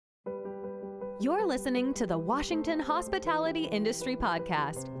You're listening to the Washington Hospitality Industry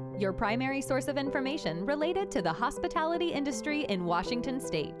Podcast, your primary source of information related to the hospitality industry in Washington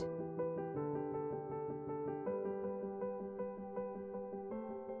State.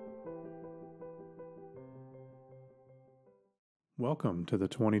 Welcome to the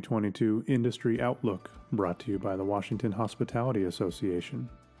 2022 Industry Outlook, brought to you by the Washington Hospitality Association.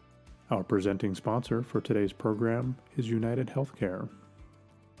 Our presenting sponsor for today's program is United Healthcare.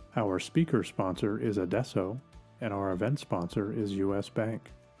 Our speaker sponsor is Adesso, and our event sponsor is U.S. Bank.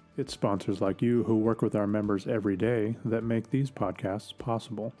 It's sponsors like you who work with our members every day that make these podcasts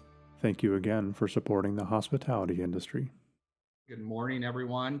possible. Thank you again for supporting the hospitality industry. Good morning,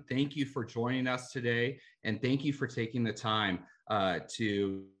 everyone. Thank you for joining us today, and thank you for taking the time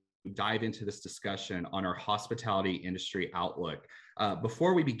to dive into this discussion on our hospitality industry outlook.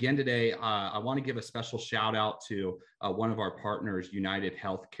 Before we begin today, I want to give a special shout out to one of our partners, United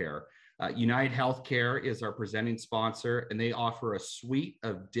Healthcare. United Healthcare is our presenting sponsor, and they offer a suite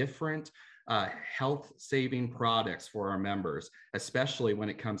of different health-saving products for our members, especially when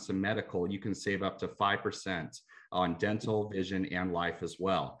it comes to medical. You can save up to 5% on dental, vision, and life as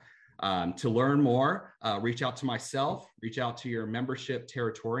well. To learn more, reach out to myself, reach out to your membership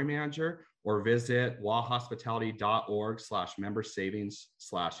territory manager, or visit wahospitality.org/member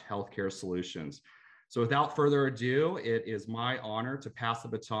savings/healthcare solutions. So without further ado, it is my honor to pass the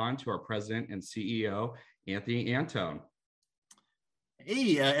baton to our president and CEO, Anthony Antone.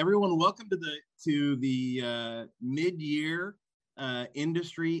 Hey, everyone, welcome to the mid-year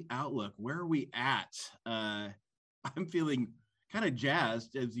industry outlook. Where are we at? I'm feeling kind of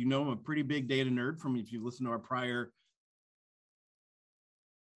jazzed. As you know, I'm a pretty big data nerd from if you listen to our prior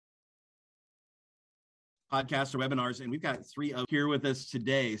podcasts or webinars, and we've got three up here with us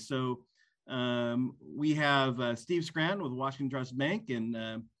today. So we have Steve Scranton with Washington Trust Bank, and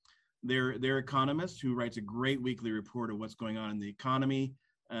their economist who writes a great weekly report of what's going on in the economy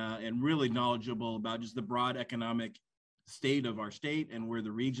and really knowledgeable about just the broad economic state of our state and where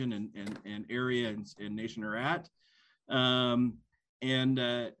the region and area and nation are at. Emmy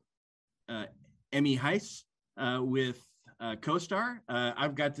Heiss with CoStar.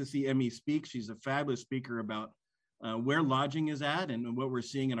 I've got to see Emmy speak. She's a fabulous speaker about where lodging is at and what we're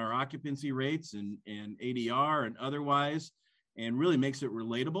seeing in our occupancy rates and ADR and otherwise, and really makes it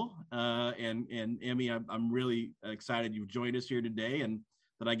relatable. And Emmy, I'm really excited you've joined us here today and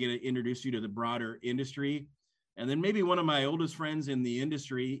that I get to introduce you to the broader industry. And then maybe one of my oldest friends in the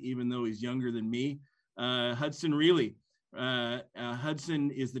industry, even though he's younger than me, Hudson Reilly.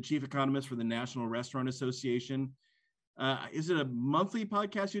 Hudson is the chief economist for the National Restaurant Association. Is it a monthly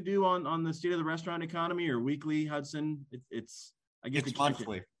podcast you do on the state of the restaurant economy, or weekly, Hudson? It's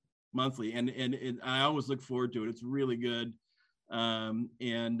monthly. Monthly, and I always look forward to it. It's really good, and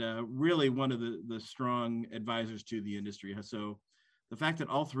really one of the strong advisors to the industry. So the fact that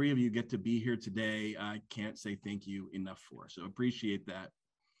all three of you get to be here today, I can't say thank you enough for. So appreciate that.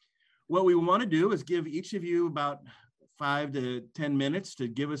 What we want to do is give each of you about 5 to 10 minutes to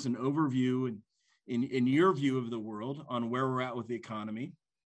give us an overview in your view of the world on where we're at with the economy.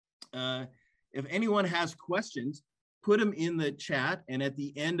 If anyone has questions, put them in the chat, and at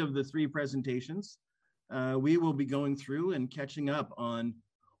the end of the three presentations, we will be going through and catching up on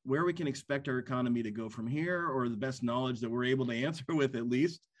where we can expect our economy to go from here, or the best knowledge that we're able to answer with at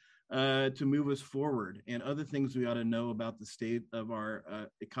least, to move us forward, and other things we ought to know about the state of our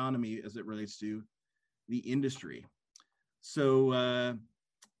economy as it relates to the industry. So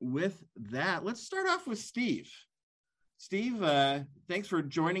with that, let's start off with Steve. Steve, thanks for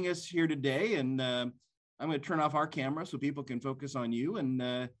joining us here today. And I'm going to turn off our camera so people can focus on you and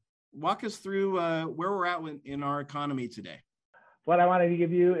walk us through where we're at in our economy today. What I wanted to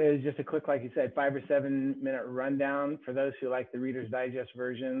give you is just a quick, like you said, 5 or 7 minute rundown. For those who like the Reader's Digest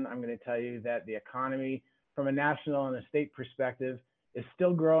version, I'm going to tell you that the economy from a national and a state perspective is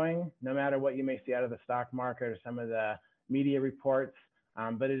still growing, no matter what you may see out of the stock market or some of the media reports,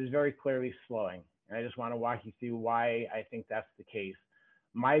 but it is very clearly slowing. And I just want to walk you through why I think that's the case.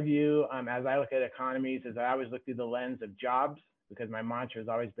 My view, as I look at economies, is I always look through the lens of jobs, because my mantra has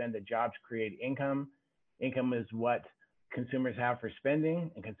always been that jobs create income. Income is what consumers have for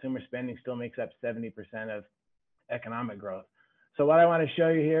spending, and consumer spending still makes up 70% of economic growth. So what I want to show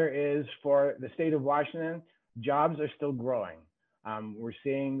you here is for the state of Washington, jobs are still growing. We're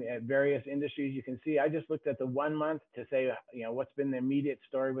seeing at various industries. You can see, I just looked at the 1 month to say, what's been the immediate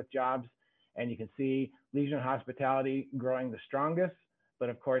story with jobs. And you can see leisure and hospitality growing the strongest, but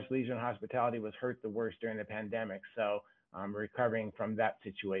of course, leisure and hospitality was hurt the worst during the pandemic. So recovering from that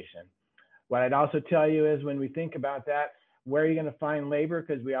situation. What I'd also tell you is when we think about that, Where are you going to find labor?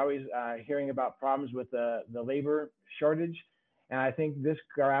 Because we always hearing about problems with the labor shortage. And I think this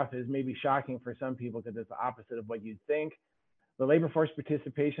graph is maybe shocking for some people because it's the opposite of what you'd think. The labor force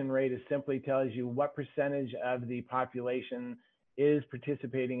participation rate is simply tells you what percentage of the population is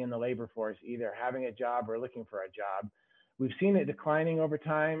participating in the labor force, either having a job or looking for a job. We've seen it declining over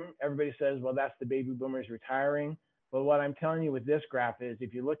time. Everybody says, well, that's the baby boomers retiring. But what I'm telling you with this graph is,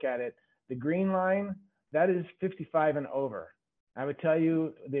 if you look at it, the green line, that is 55 and over. I would tell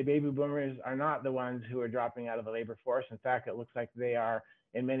you the baby boomers are not the ones who are dropping out of the labor force. In fact, it looks like they are,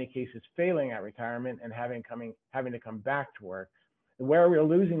 in many cases, failing at retirement and having to come back to work. Where we're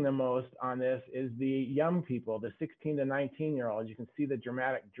losing the most on this is the young people, the 16 to 19-year-olds. You can see the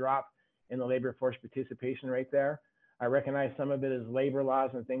dramatic drop in the labor force participation rate there. I recognize some of it is labor laws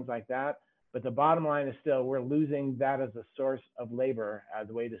and things like that, but the bottom line is still we're losing that as a source of labor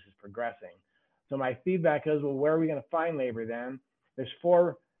the way this is progressing. So my feedback is, well, where are we going to find labor then? There's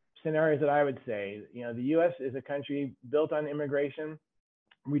 4 scenarios that I would say. You know, the U.S. is a country built on immigration.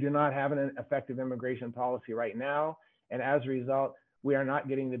 We do not have an effective immigration policy right now, and as a result, we are not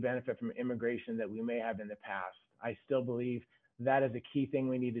getting the benefit from immigration that we may have in the past. I still believe that is a key thing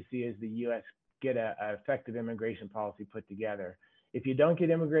we need to see as the U.S. get an effective immigration policy put together. If you don't get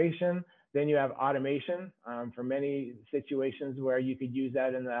immigration, then you have automation for many situations where you could use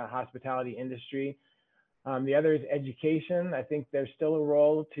that in the hospitality industry. The other is education. I think there's still a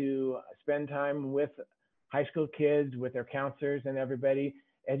role to spend time with high school kids, with their counselors and everybody,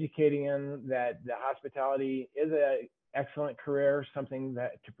 educating them that the hospitality is an excellent career, something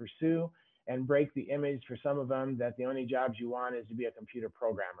that to pursue, and break the image for some of them that the only jobs you want is to be a computer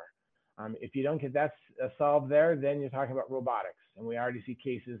programmer. If you don't get that solved there, then you're talking about robotics. And we already see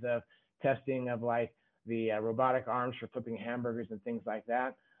cases of testing of like the robotic arms for flipping hamburgers and things like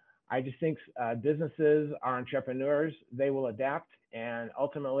that. I just think businesses are entrepreneurs. They will adapt. And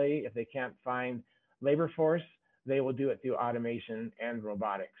ultimately, if they can't find labor force, they will do it through automation and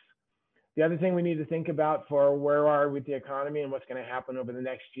robotics. The other thing we need to think about for where we are with the economy and what's going to happen over the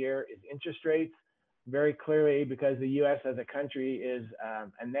next year is interest rates. Very clearly, because the U.S. as a country is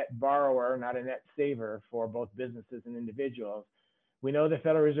a net borrower, not a net saver for both businesses and individuals. We know the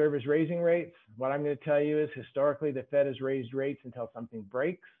Federal Reserve is raising rates. What I'm going to tell you is historically the Fed has raised rates until something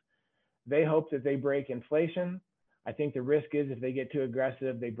breaks. They hope that they break inflation. I think the risk is if they get too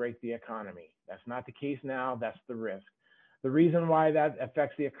aggressive, they break the economy. That's not the case now. That's the risk. The reason why that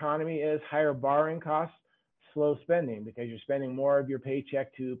affects the economy is higher borrowing costs, slow spending, because you're spending more of your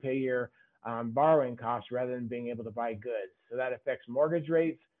paycheck to pay your borrowing costs rather than being able to buy goods. So that affects mortgage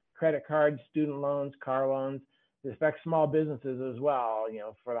rates, credit cards, student loans, car loans. It affects small businesses as well, you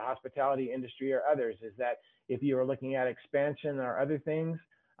know, for the hospitality industry or others, is that if you are looking at expansion or other things,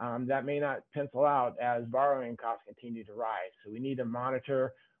 that may not pencil out as borrowing costs continue to rise. So we need to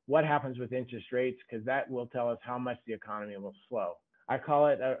monitor what happens with interest rates, because that will tell us how much the economy will slow. I call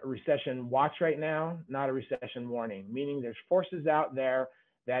it a recession watch right now, not a recession warning, meaning there's forces out there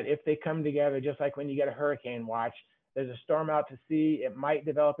that if they come together, just like when you get a hurricane watch, there's a storm out to sea, it might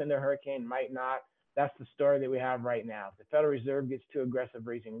develop into a hurricane, might not. That's the story that we have right now. If the Federal Reserve gets too aggressive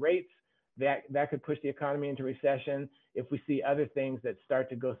raising rates, that could push the economy into recession. If we see other things that start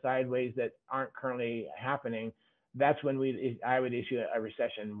to go sideways that aren't currently happening, that's when I would issue a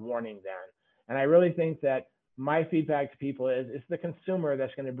recession warning then. And I really think that my feedback to people is it's the consumer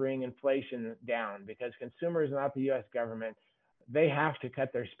that's going to bring inflation down, because consumers, not the U.S. government, they have to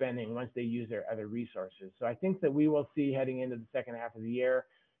cut their spending once they use their other resources. So I think that we will see heading into the second half of the year,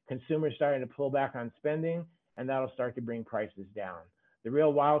 consumers starting to pull back on spending, and that'll start to bring prices down. The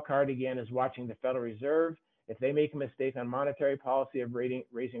real wild card, again, is watching the Federal Reserve. If they make a mistake on monetary policy of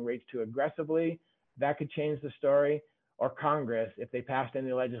raising rates too aggressively, that could change the story. Or Congress, if they passed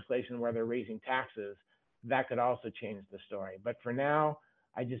any legislation where they're raising taxes, that could also change the story. But for now,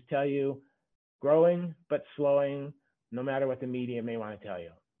 I just tell you, growing but slowing, no matter what the media may want to tell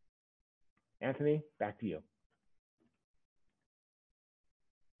you. Anthony, back to you.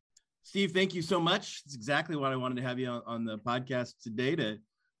 Steve, thank you so much. It's exactly what I wanted to have you on the podcast today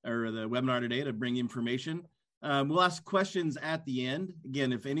or the webinar today, to bring information. We'll ask questions at the end.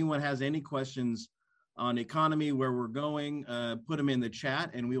 Again, if anyone has any questions on economy, where we're going, put them in the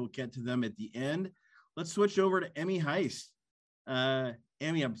chat and we will get to them at the end. Let's switch over to Emmy Heiss.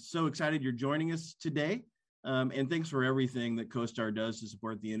 Emmy, I'm so excited you're joining us today. And thanks for everything that CoStar does to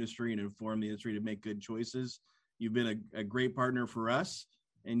support the industry and inform the industry to make good choices. You've been a great partner for us,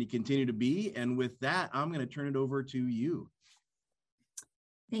 and you continue to be. And with that, I'm going to turn it over to you.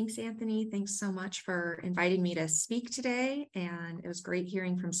 Thanks, Anthony. Thanks so much for inviting me to speak today. And it was great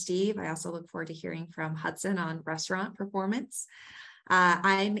hearing from Steve. I also look forward to hearing from Hudson on restaurant performance.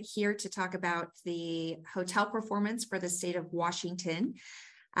 I'm here to talk about the hotel performance for the state of Washington.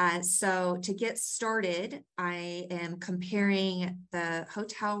 So to get started, I am comparing the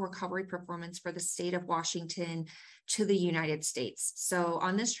hotel recovery performance for the state of Washington to the United States. So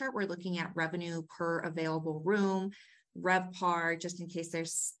on this chart, we're looking at revenue per available room, RevPAR, just in case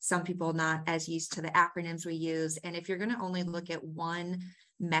there's some people not as used to the acronyms we use. And if you're going to only look at one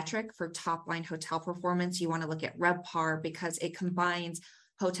metric for top line hotel performance, you want to look at RevPAR because it combines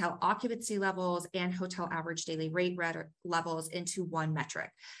hotel occupancy levels and hotel average daily rate levels into one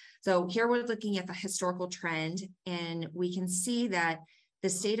metric. So here we're looking at the historical trend, and we can see that the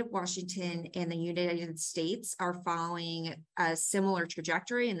state of Washington and the United States are following a similar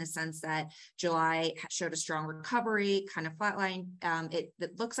trajectory in the sense that July showed a strong recovery, kind of flatline. It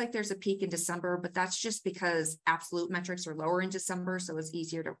looks like there's a peak in December, but that's just because absolute metrics are lower in December, so it's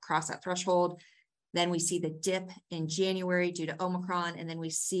easier to cross that threshold. Then we see the dip in January due to Omicron, and then we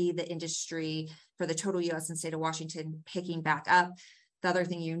see the industry for the total US and state of Washington picking back up. The other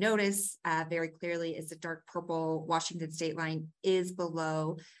thing you notice very clearly is the dark purple Washington state line is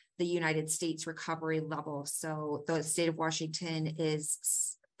below the United States recovery level. So the state of Washington is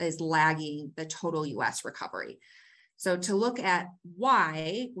lagging the total US recovery. So to look at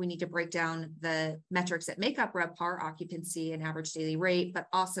why, we need to break down the metrics that make up RevPAR, occupancy and average daily rate, but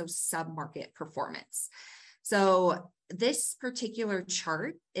also sub-market performance. So this particular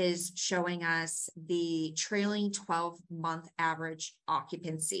chart is showing us the trailing 12-month average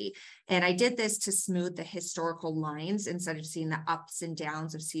occupancy. And I did this to smooth the historical lines instead of seeing the ups and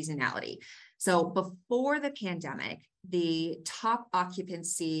downs of seasonality. So before the pandemic, the top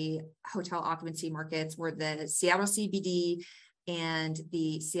occupancy, hotel occupancy markets were the Seattle CBD and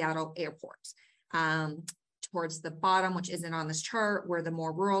the Seattle airport. Towards the bottom, which isn't on this chart, were the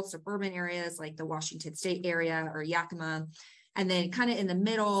more rural suburban areas like the Washington State area or Yakima. And then kind of in the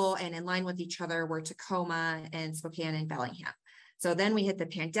middle and in line with each other were Tacoma and Spokane and Bellingham. So then we hit the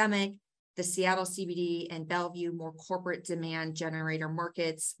pandemic. The Seattle CBD and Bellevue, more corporate demand generator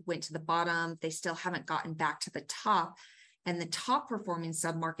markets, went to the bottom. They still haven't gotten back to the top. And the top performing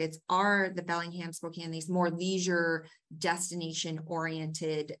submarkets are the Bellingham, Spokane, these more leisure destination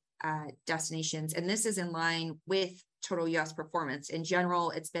oriented destinations. And this is in line with total US performance. In general,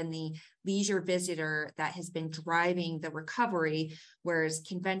 it's been the leisure visitor that has been driving the recovery, whereas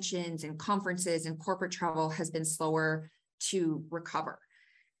conventions and conferences and corporate travel has been slower to recover.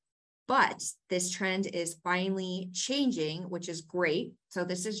 But this trend is finally changing, which is great. So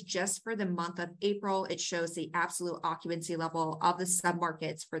this is just for the month of April. It shows the absolute occupancy level of the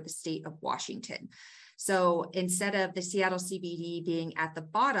submarkets for the state of Washington. So instead of the Seattle CBD being at the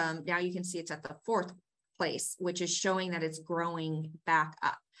bottom, now you can see it's at the 4th place, which is showing that it's growing back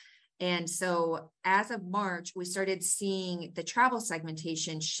up. And so as of March, we started seeing the travel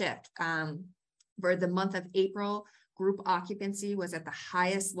segmentation shift. For the month of April, group occupancy was at the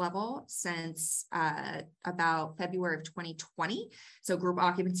highest level since about February of 2020. So group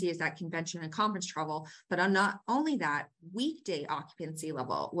occupancy is that convention and conference travel, but on not only that, weekday occupancy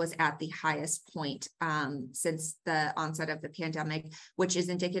level was at the highest point since the onset of the pandemic, which is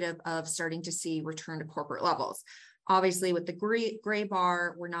indicative of starting to see return to corporate levels. Obviously, with the gray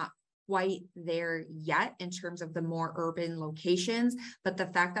bar, we're not quite there yet in terms of the more urban locations, but the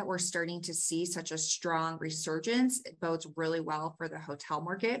fact that we're starting to see such a strong resurgence, it bodes really well for the hotel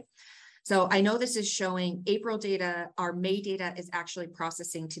market. So I know this is showing April data. Our May data is actually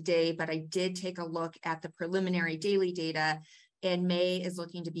processing today, but I did take a look at the preliminary daily data, and May is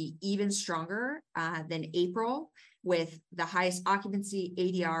looking to be even stronger than April, with the highest occupancy,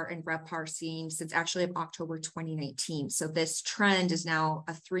 ADR, and RevPAR seen since actually of October 2019. So this trend is now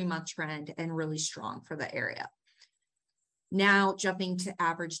a 3-month trend and really strong for the area. Now jumping to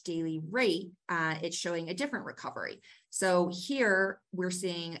average daily rate, it's showing a different recovery. So here we're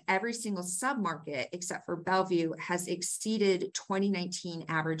seeing every single submarket except for Bellevue has exceeded 2019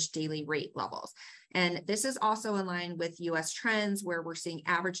 average daily rate levels. And this is also in line with US trends where we're seeing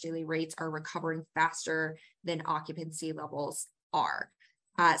average daily rates are recovering faster than occupancy levels are.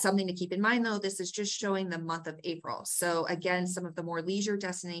 Something to keep in mind though, this is just showing the month of April. So again, some of the more leisure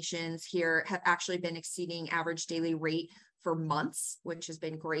destinations here have actually been exceeding average daily rate for months, which has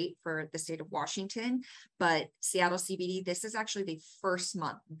been great for the state of Washington. But Seattle CBD, this is actually the first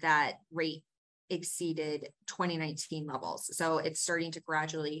month that rate exceeded 2019 levels. So it's starting to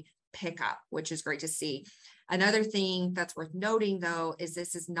gradually pick up, which is great to see. Another thing that's worth noting, though, is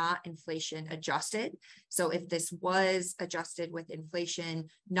this is not inflation adjusted. So if this was adjusted with inflation,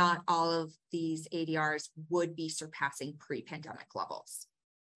 not all of these ADRs would be surpassing pre-pandemic levels.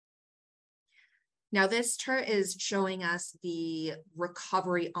 Now, this chart is showing us the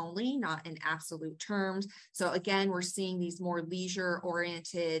recovery only, not in absolute terms. So again, we're seeing these more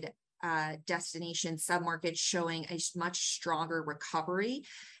leisure-oriented destination submarkets showing a much stronger recovery.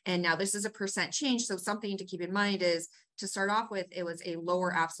 And now this is a percent change. So something to keep in mind is, to start off with, it was a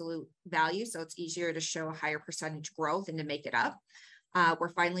lower absolute value. So it's easier to show a higher percentage growth and to make it up. We're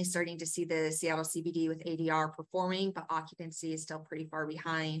finally starting to see the Seattle CBD with ADR performing, but occupancy is still pretty far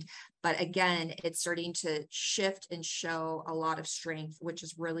behind. But again, it's starting to shift and show a lot of strength, which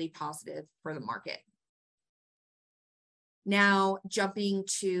is really positive for the market. Now, jumping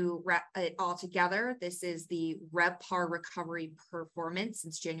to it all together, this is the RevPAR recovery performance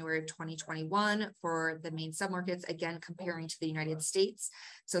since January of 2021 for the main submarkets, again, comparing to the United States.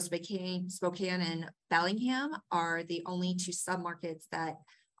 So Spokane and Bellingham are the only two submarkets that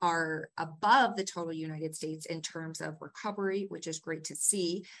are above the total United States in terms of recovery, which is great to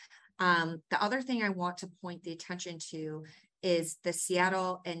see. The other thing I want to point the attention to is the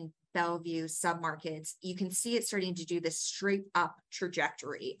Seattle and Bellevue submarkets. You can see it starting to do this straight up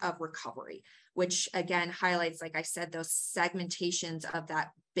trajectory of recovery, which again highlights, like I said, those segmentations of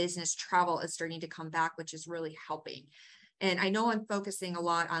that business travel is starting to come back, which is really helping. And I know I'm focusing a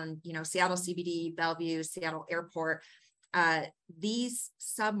lot on, Seattle CBD, Bellevue, Seattle Airport. These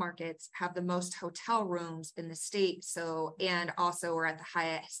submarkets have the most hotel rooms in the state. So, and also are at the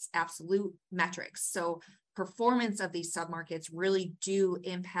highest absolute metrics. So performance of these submarkets really do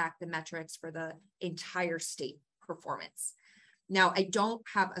impact the metrics for the entire state performance. Now, I don't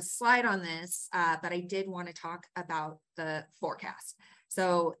have a slide on this, but I did want to talk about the forecast.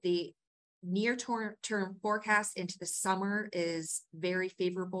 So the near-term forecast into the summer is very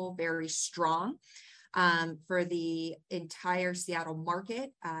favorable, very strong. For the entire Seattle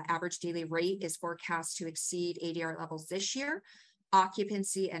market, average daily rate is forecast to exceed ADR levels this year.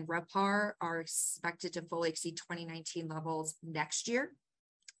 Occupancy and RevPAR are expected to fully exceed 2019 levels next year.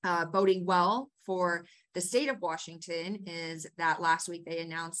 Boding well for the state of Washington is that last week they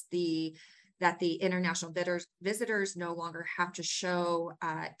announced that the international visitors no longer have to show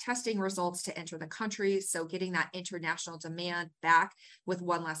testing results to enter the country. So getting that international demand back with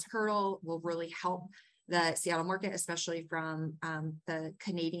one less hurdle will really help the Seattle market, especially from the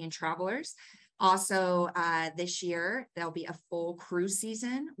Canadian travelers. Also, this year, there'll be a full cruise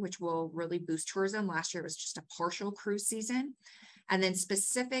season, which will really boost tourism. Last year, it was just a partial cruise season. And then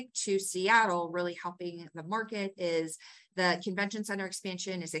specific to Seattle, really helping the market is the convention center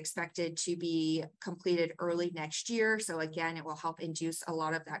expansion is expected to be completed early next year. So again, it will help induce a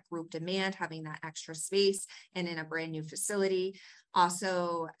lot of that group demand, having that extra space and in a brand new facility.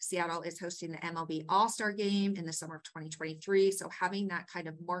 Also, Seattle is hosting the MLB All-Star Game in the summer of 2023. So having that kind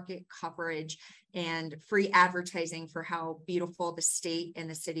of market coverage and free advertising for how beautiful the state and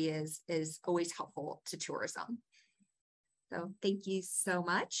the city is always helpful to tourism. So thank you so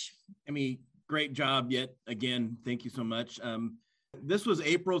much. Amy, great job yet again. Thank you so much. This was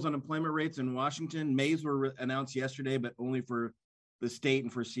April's unemployment rates in Washington. May's were announced yesterday, but only for the state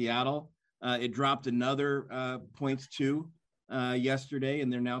and for Seattle. It dropped another 0.2 yesterday in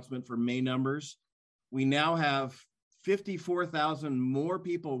their announcement for May numbers. We now have 54,000 more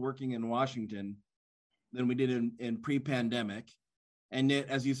people working in Washington than we did in pre-pandemic. And yet,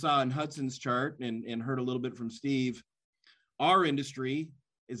 as you saw in Hudson's chart and heard a little bit from Steve, our industry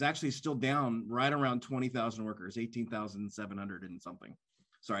is actually still down right around 20,000 workers, 18,700 and something.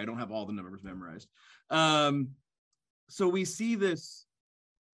 Sorry, I don't have all the numbers memorized. So we see this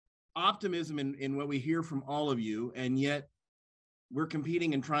optimism in what we hear from all of you, and yet we're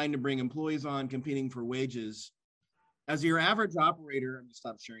competing and trying to bring employees on, competing for wages. As your average operator, I'm going to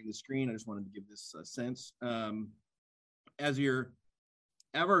stop sharing the screen. I just wanted to give this a sense. As your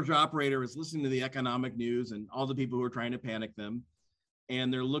average operator is listening to the economic news and all the people who are trying to panic them,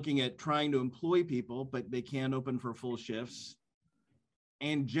 and they're looking at trying to employ people, but they can't open for full shifts,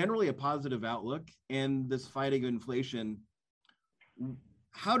 and generally a positive outlook and this fighting inflation,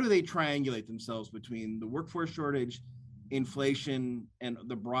 how do they triangulate themselves between the workforce shortage, inflation, and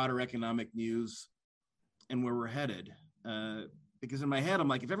the broader economic news and where we're headed? Because in my head, I'm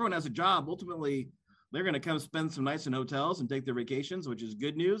like, if everyone has a job, ultimately, they're going to come spend some nights in hotels and take their vacations, which is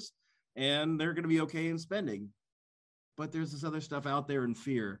good news, and they're going to be okay in spending. But there's this other stuff out there in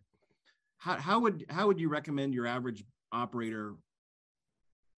fear. How would you recommend your average operator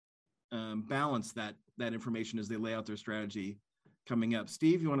balance that information as they lay out their strategy coming up?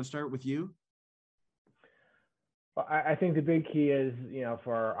 Steve, you want to start with you? Well, I think the big key is,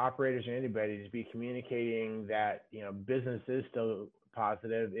 for our operators or anybody to be communicating that, business is still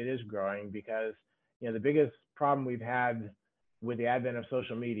positive. It is growing because, the biggest problem we've had with the advent of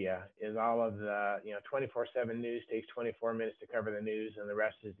social media is all of the, 24/7 news takes 24 minutes to cover the news, and the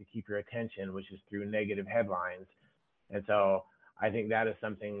rest is to keep your attention, which is through negative headlines. And so I think that is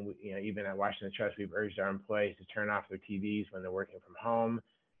something, even at Washington Trust, we've urged our employees to turn off their TVs when they're working from home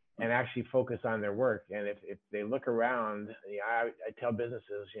and actually focus on their work. And if they look around, I tell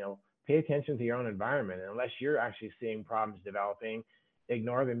businesses, pay attention to your own environment. And unless you're actually seeing problems developing,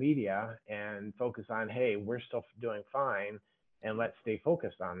 ignore the media and focus on, hey, we're still doing fine, and let's stay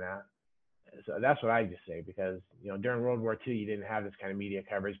focused on that. So that's what I just say, because, during World War II, you didn't have this kind of media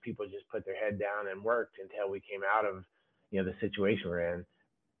coverage. People just put their head down and worked until we came out of, the situation we're in.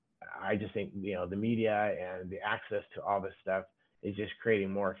 I just think, the media and the access to all this stuff is just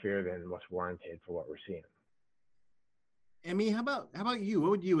creating more fear than what's warranted for what we're seeing. Emmy, how about you? What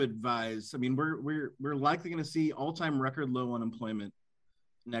would you advise? I mean, we're likely going to see all-time record low unemployment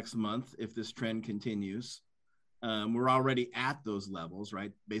next month if this trend continues. We're already at those levels,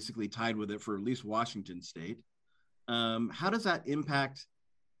 right? Basically tied with it for at least Washington State. How does that impact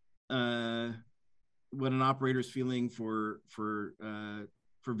what an operator is feeling for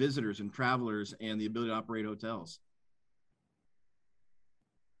visitors and travelers and the ability to operate hotels?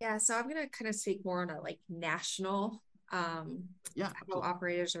 Yeah, so I'm going to kind of speak more on a national how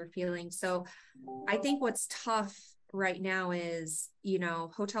operators are feeling. So I think what's tough right now is,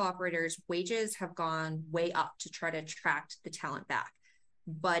 hotel operators' wages have gone way up to try to attract the talent back,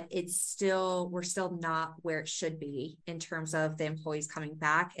 but we're still not where it should be in terms of the employees coming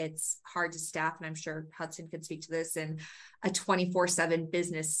back. It's hard to staff, and I'm sure Hudson could speak to this, in a 24/7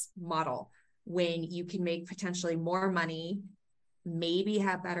 business model when you can make potentially more money, maybe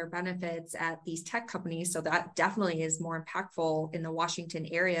have better benefits at these tech companies. So that definitely is more impactful in the Washington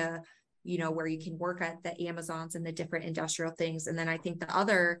area, where you can work at the Amazons and the different industrial things. And then I think the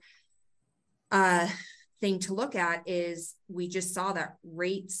other thing to look at is we just saw that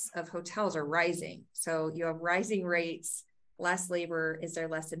rates of hotels are rising. So you have rising rates, less labor. Is there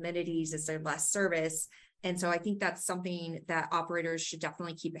less amenities? Is there less service? And so I think that's something that operators should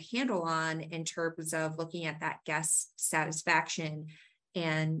definitely keep a handle on in terms of looking at that guest satisfaction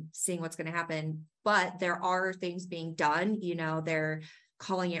and seeing what's going to happen. But there are things being done, they're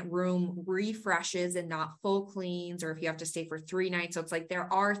calling it room refreshes and not full cleans, or if you have to stay for 3 nights. So it's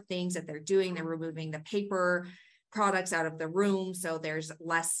there are things that they're doing. They're removing the paper products out of the room. So there's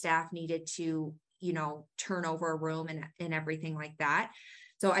less staff needed to, turn over a room and everything like that.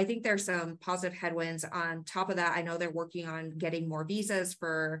 So I think there's some positive headwinds. On top of that, I know they're working on getting more visas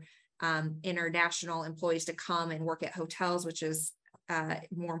for international employees to come and work at hotels, which is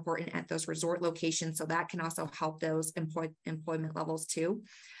more important at those resort locations. So that can also help those employment levels too.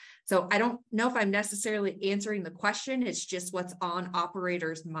 So I don't know if I'm necessarily answering the question. It's just what's on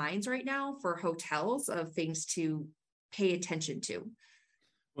operators' minds right now for hotels of things to pay attention to.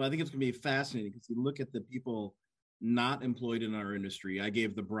 Well, I think it's going to be fascinating because you look at the people not employed in our industry. I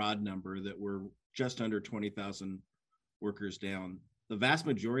gave the broad number that we're just under 20,000 workers down. The vast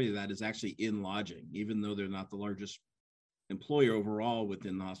majority of that is actually in lodging, even though they're not the largest employer overall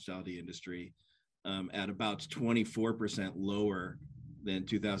within the hospitality industry, at about 24% lower than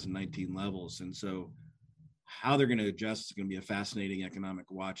 2019 levels. And so how they're going to adjust is going to be a fascinating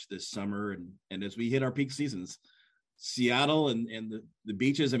economic watch this summer. And as we hit our peak seasons, Seattle and the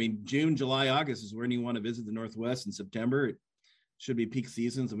beaches, I mean, June, July, August is when you want to visit the Northwest. In September, it should be peak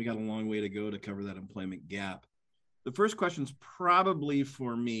seasons, and we got a long way to go to cover that employment gap. The first question is probably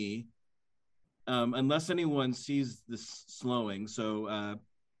for me, unless anyone sees this slowing. So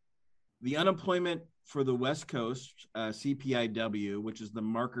the unemployment for the West Coast, CPIW, which is the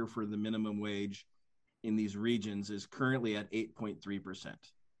marker for the minimum wage in these regions, is currently at 8.3%.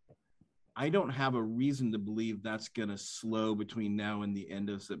 I don't have a reason to believe that's going to slow between now and the end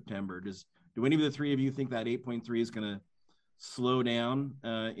of September. Do any of the three of you think that 8.3 is going to slow down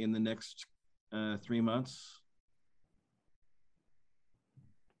in the next 3 months?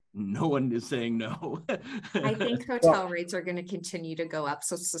 No one is saying no. I think hotel rates are going to continue to go up.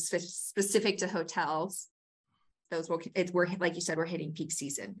 So specific to hotels, we're like you said, we're hitting peak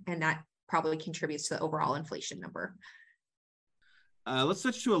season, and that probably contributes to the overall inflation number. Let's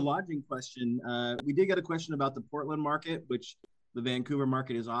switch to a lodging question. We did get a question about the Portland market, which the Vancouver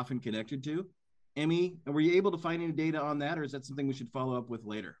market is often connected to. Emmy, were you able to find any data on that, or is that something we should follow up with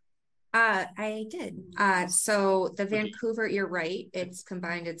later? I did. So the Vancouver, you're right. It's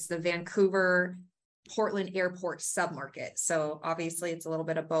combined. It's the Vancouver Portland Airport submarket. So obviously it's a little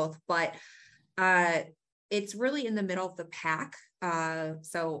bit of both, but it's really in the middle of the pack.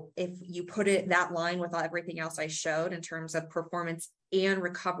 So if you put it that line with everything else I showed in terms of performance and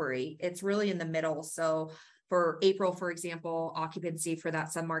recovery, it's really in the middle. So for April, for example, occupancy for that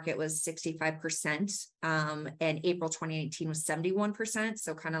submarket was 65%, and April 2019 was 71%.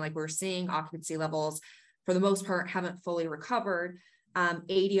 So kind of like we're seeing, occupancy levels for the most part haven't fully recovered.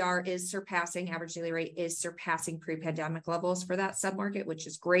 ADR is surpassing, average daily rate is surpassing pre-pandemic levels for that submarket, which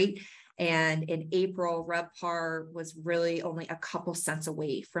is great. And in April, RevPAR was really only a couple cents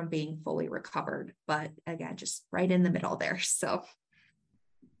away from being fully recovered. But again, just right in the middle there. So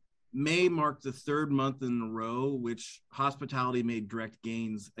May marked the third month in a row which hospitality made direct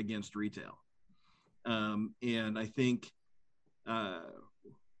gains against retail. And I think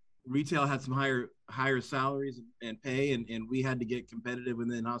retail had some higher salaries and pay, and we had to get competitive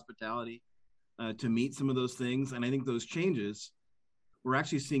within hospitality to meet some of those things. And I think those changes, we're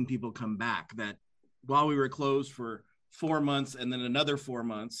actually seeing people come back, that while we were closed for 4 months and then another 4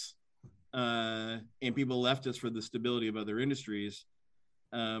 months, and people left us for the stability of other industries,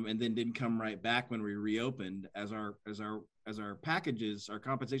 and then didn't come right back when we reopened, as our packages, our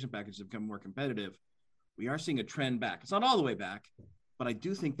compensation packages have become more competitive, we are seeing a trend back. It's not all the way back, but I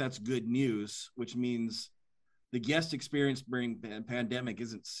do think that's good news, which means the guest experience during the pandemic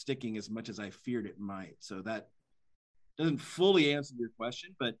isn't sticking as much as I feared it might. So that doesn't fully answer your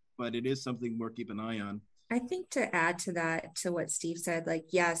question, but it is something we're keeping an eye on. I think to add to that, to what Steve said, like,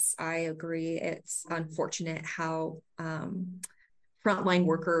 yes, I agree. It's unfortunate how frontline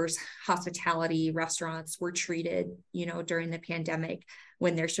workers, hospitality, restaurants were treated, during the pandemic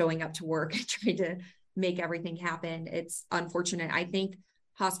when they're showing up to work and trying to make everything happen. It's unfortunate. I think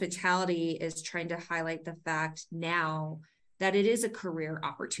hospitality is trying to highlight the fact now that it is a career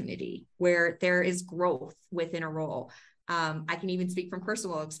opportunity where there is growth within a role. I can even speak from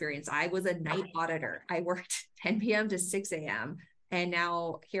personal experience. I was a night auditor. I worked 10 p.m. to 6 a.m. And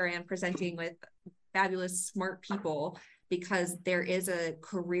now here I am presenting with fabulous, smart people, because there is a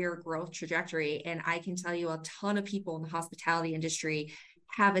career growth trajectory. And I can tell you a ton of people in the hospitality industry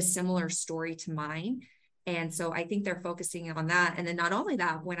have a similar story to mine. And so I think they're focusing on that. And then not only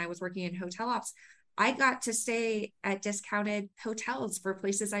that, when I was working in hotel ops, I got to stay at discounted hotels for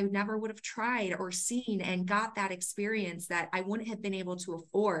places I never would have tried or seen, and got that experience that I wouldn't have been able to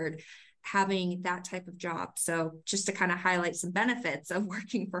afford having that type of job. So just to kind of highlight some benefits of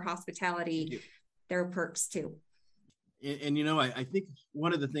working for hospitality, there are perks too. And I think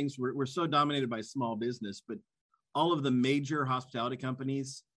one of the things, we're so dominated by small business, but all of the major hospitality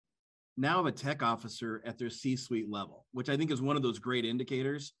companies now have a tech officer at their C-suite level, which I think is one of those great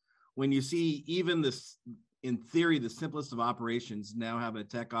indicators. When you see even this, in theory, the simplest of operations now have a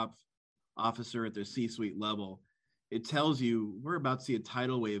tech ops officer at their C-suite level, it tells you we're about to see a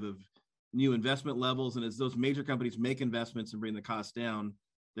tidal wave of new investment levels. And as those major companies make investments and bring the cost down,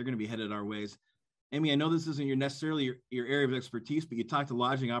 they're going to be headed our ways. Amy, I know this isn't necessarily your area of expertise, but you talk to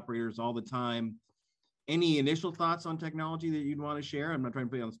lodging operators all the time. Any initial thoughts on technology that you'd want to share? I'm not trying to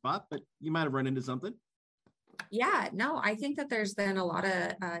put you on the spot, but you might have run into something. Yeah, no, I think that there's been a lot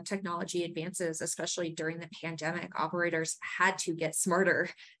of technology advances, especially during the pandemic. Operators had to get smarter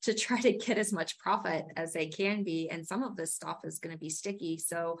to try to get as much profit as they can be. And some of this stuff is going to be sticky.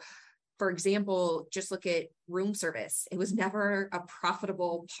 So for example, just look at room service. It was never a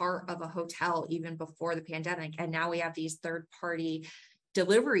profitable part of a hotel, even before the pandemic. And now we have these third-party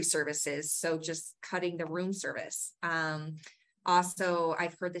delivery services. So just cutting the room service. Also,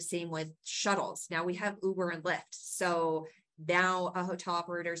 I've heard the same with shuttles. Now we have Uber and Lyft. So now a hotel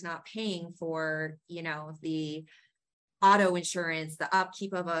operator is not paying for, the auto insurance, the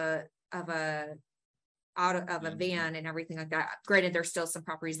upkeep of a van and everything like that. Granted, there's still some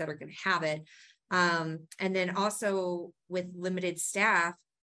properties that are going to have it. And then also with limited staff,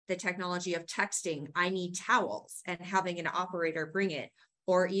 the technology of texting, I need towels, and having an operator bring it,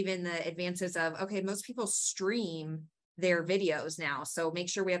 or even the advances of, okay, most people stream their videos now. So make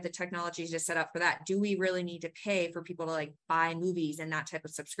sure we have the technology to set up for that. Do we really need to pay for people to buy movies and that type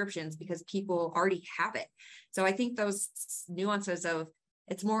of subscriptions, because people already have it? So I think those nuances of,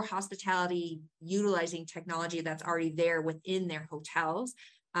 it's more hospitality utilizing technology that's already there within their hotels.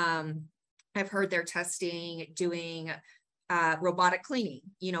 I've heard they're testing doing robotic cleaning,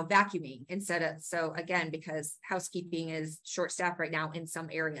 vacuuming instead of, so again, because housekeeping is short staffed right now in some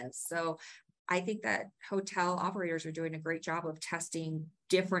areas. So I think that hotel operators are doing a great job of testing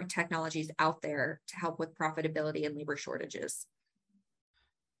different technologies out there to help with profitability and labor shortages.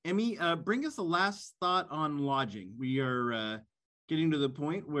 Emmy, bring us the last thought on lodging. We are getting to the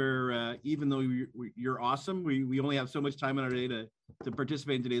point where even though you're awesome, we only have so much time in our day to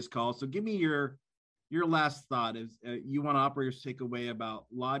participate in today's call. So give me your your last thought is you want operators to take away about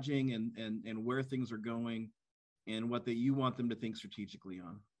lodging and where things are going and what you want them to think strategically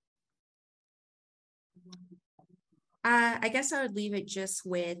on. I guess I would leave it just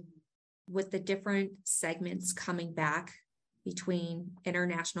with the different segments coming back between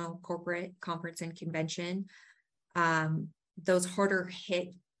international, corporate, conference, and convention. Those harder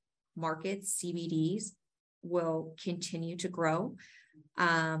hit markets, CBDs, will continue to grow.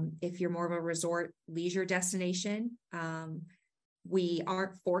 If you're more of a resort leisure destination, we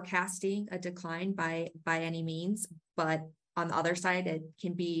aren't forecasting a decline by any means, but on the other side, it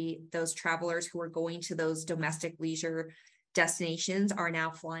can be those travelers who are going to those domestic leisure destinations are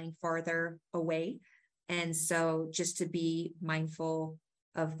now flying farther away. And so just to be mindful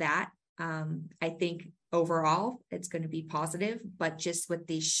of that, I think overall it's going to be positive, but just with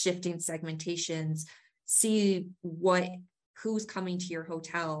these shifting segmentations, see who's coming to your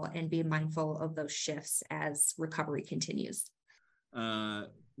hotel and be mindful of those shifts as recovery continues.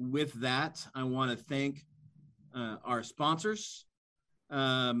 With that, I want to thank our sponsors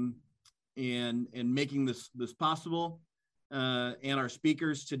and making this possible, and our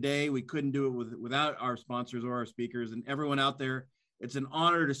speakers today. We couldn't do it without our sponsors or our speakers, and everyone out there. It's an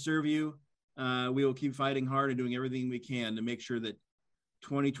honor to serve you. We will keep fighting hard and doing everything we can to make sure that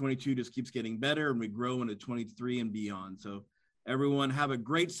 2022 just keeps getting better and we grow into 23 and beyond. So everyone have a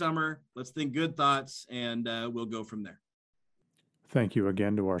great summer. Let's think good thoughts, and we'll go from there. Thank you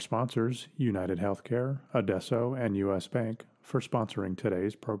again to our sponsors, United Healthcare, Adesso, and U.S. Bank, for sponsoring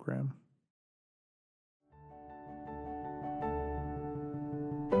today's program.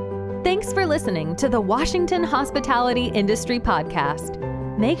 Thanks for listening to the Washington Hospitality Industry Podcast.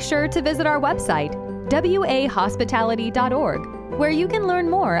 Make sure to visit our website, wahospitality.org, where you can learn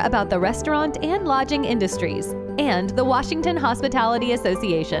more about the restaurant and lodging industries and the Washington Hospitality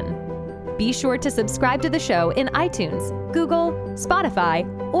Association. Be sure to subscribe to the show in iTunes, Google, Spotify,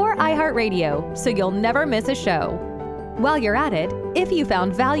 or iHeartRadio so you'll never miss a show. While you're at it, if you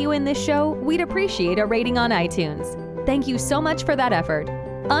found value in this show, we'd appreciate a rating on iTunes. Thank you so much for that effort.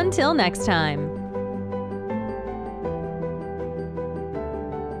 Until next time.